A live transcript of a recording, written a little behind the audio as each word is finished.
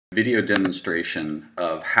Video demonstration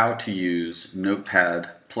of how to use Notepad++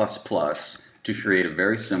 to create a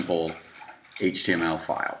very simple HTML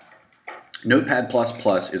file. Notepad++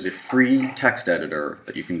 is a free text editor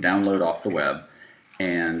that you can download off the web,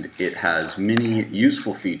 and it has many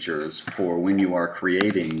useful features for when you are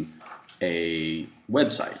creating a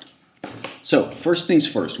website. So first things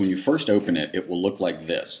first, when you first open it, it will look like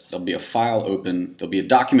this. There'll be a file open, there'll be a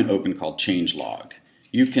document open called changelog.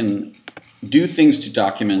 You can do things to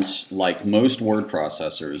documents like most word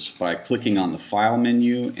processors by clicking on the File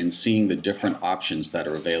menu and seeing the different options that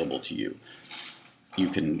are available to you. You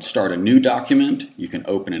can start a new document, you can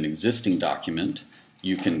open an existing document,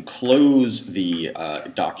 you can close the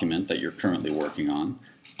document that you're currently working on.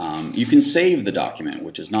 You can save the document,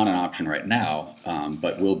 which is not an option right now,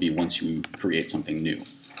 but will be once you create something new.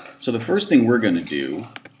 So the first thing we're going to do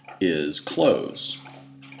is close.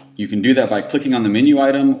 You can do that by clicking on the menu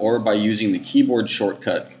item or by using the keyboard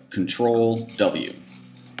shortcut Control-W.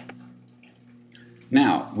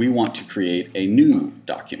 Now, we want to create a new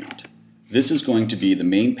document. This is going to be the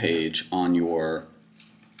main page on your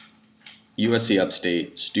USC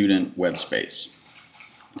Upstate student web space.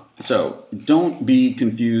 So don't be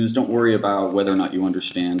confused, don't worry about whether or not you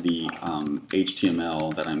understand the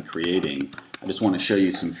HTML that I'm creating. I just want to show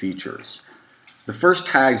you some features. The first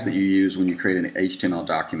tags that you use when you create an HTML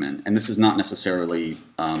document, and this is not necessarily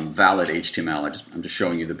valid HTML, I'm just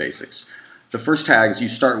showing you the basics. The first tags, you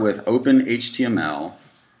start with open HTML,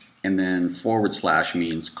 and then /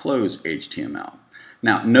 means close HTML.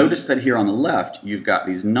 Now notice that here on the left you've got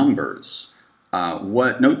these numbers.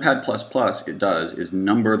 What Notepad++ it does is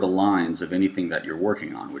number the lines of anything that you're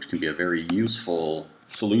working on, which can be a very useful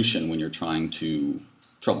solution when you're trying to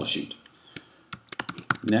troubleshoot.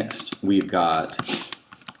 Next, we've got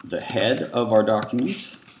the head of our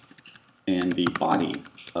document and the body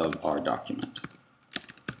of our document.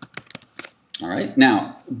 All right,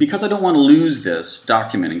 now, because I don't want to lose this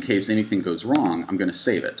document in case anything goes wrong, I'm going to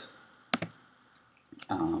save it.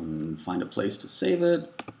 Find a place to save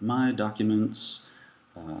it, my documents,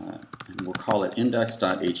 and we'll call it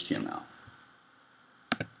index.html.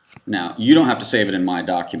 Now, you don't have to save it in My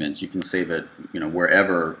Documents. You can save it,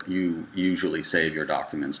 wherever you usually save your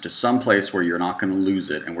documents, to some place where you're not going to lose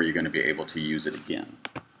it and where you're going to be able to use it again.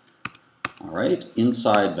 All right,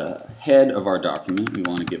 inside the head of our document, we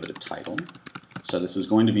want to give it a title. So this is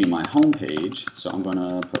going to be my home page, so I'm going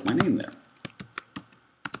to put my name there.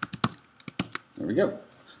 There we go.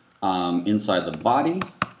 Inside the body,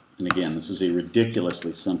 and again, this is a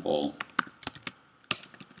ridiculously simple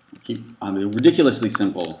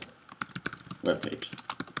web page.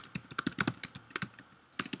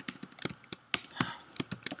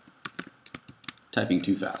 Typing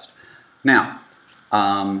too fast. Now,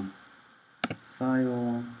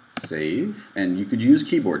 file, save, and you could use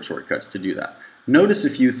keyboard shortcuts to do that. Notice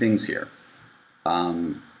a few things here.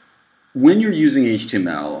 When you're using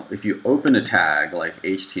HTML, if you open a tag like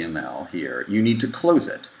HTML here, you need to close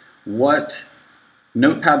it. What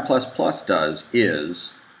Notepad++ does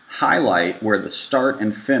is highlight where the start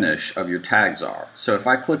and finish of your tags are. So if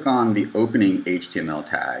I click on the opening HTML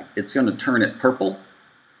tag, it's going to turn it purple,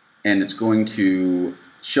 and it's going to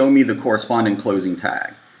show me the corresponding closing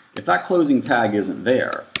tag. If that closing tag isn't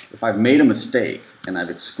there, if I've made a mistake and I've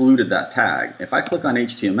excluded that tag, if I click on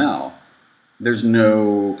HTML, there's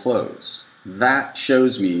no close. That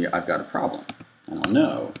shows me I've got a problem, and I'll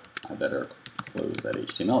know I better close that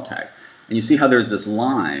HTML tag. And you see how there's this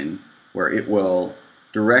line where it will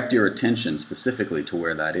direct your attention specifically to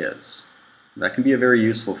where that is. That can be a very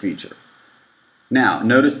useful feature. Now,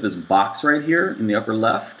 notice this box right here in the upper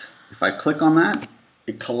left. If I click on that,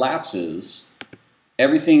 it collapses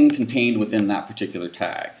everything contained within that particular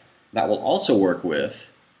tag. That will also work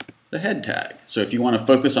with the head tag. So if you want to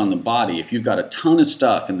focus on the body, if you've got a ton of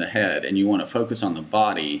stuff in the head and you want to focus on the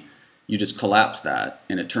body, you just collapse that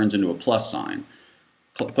and it turns into a plus sign.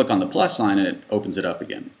 Click on the plus sign and it opens it up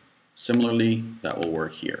again. Similarly, that will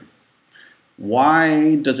work here.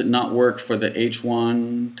 Why does it not work for the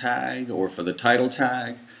H1 tag or for the title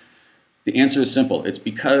tag? The answer is simple. It's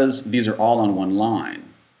because these are all on one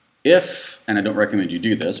line. If, and I don't recommend you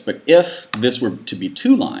do this, but if this were to be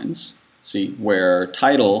two lines, see, where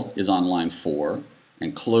title is on line 4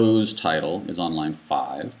 and close title is on line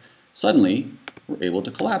 5, suddenly we're able to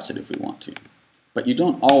collapse it if we want to. But you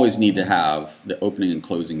don't always need to have the opening and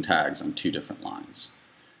closing tags on two different lines.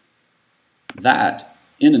 That,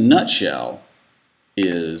 in a nutshell,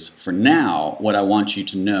 is, for now, what I want you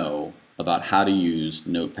to know about how to use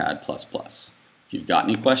Notepad++. If you've got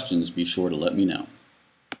any questions, be sure to let me know.